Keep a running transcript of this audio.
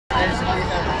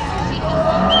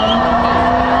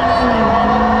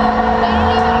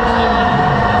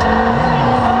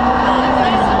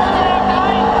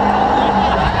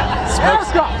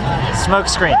smoke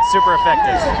screen, super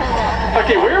effective.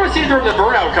 Okay, where was he during the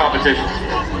burnout competition?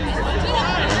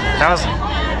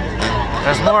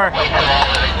 There's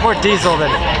more diesel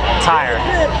than tire.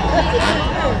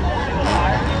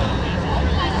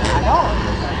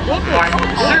 Like,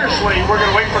 seriously, we're going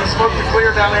to wait for the smoke to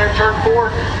clear down there in turn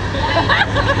 4.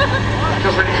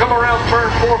 Because when you come around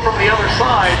turn 4 from the other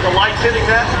side, the light's hitting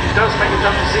that, it does make it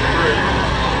tough to see through.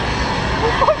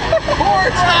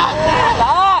 Stop!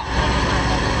 Stop!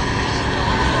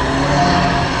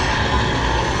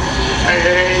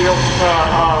 Hey,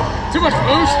 too much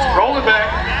boost. Roll it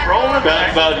back. Roll it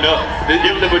back. No.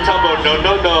 Give the Mutombo.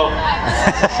 No.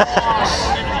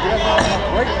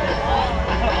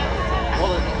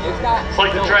 It's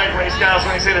like the drag race guys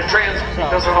when they say the trans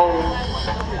doesn't hold.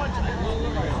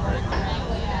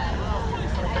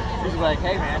 He's like,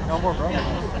 hey man, no more bro.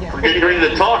 We're getting ready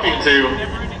to talking to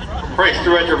race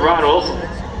director Ron Wilson.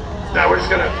 No, we're just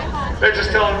gonna. They're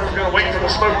just telling them we're gonna wait for the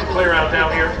smoke to clear out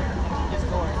down here.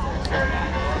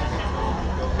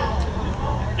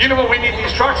 You know what? We need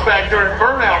these trucks back during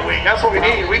burnout week. That's what we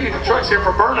need. We need the trucks here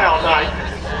for burnout night.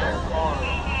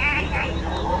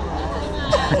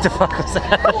 What the fuck was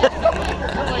that?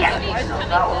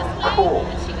 Cool.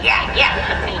 Yeah.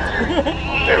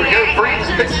 There we go. Breeze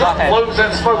picks up, blows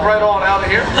that smoke right on out of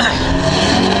here.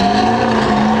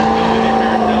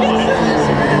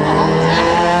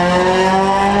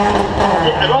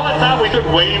 And all that time we took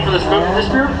waiting for the smoke to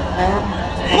disappear?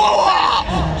 Blow up!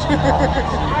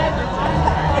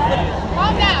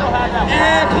 Calm down.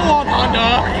 Yeah, come on,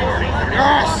 Honda.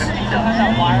 Yes.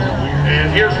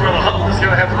 And here's where the hump is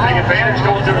going to have to take advantage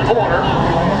going to the corner.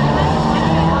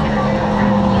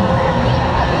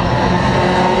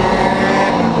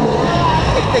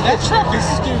 That truck is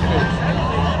stupid.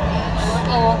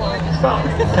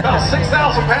 About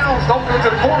 6,000 pounds. Don't go to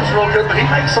the corners real good, but he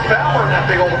makes some power in that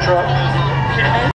big old truck.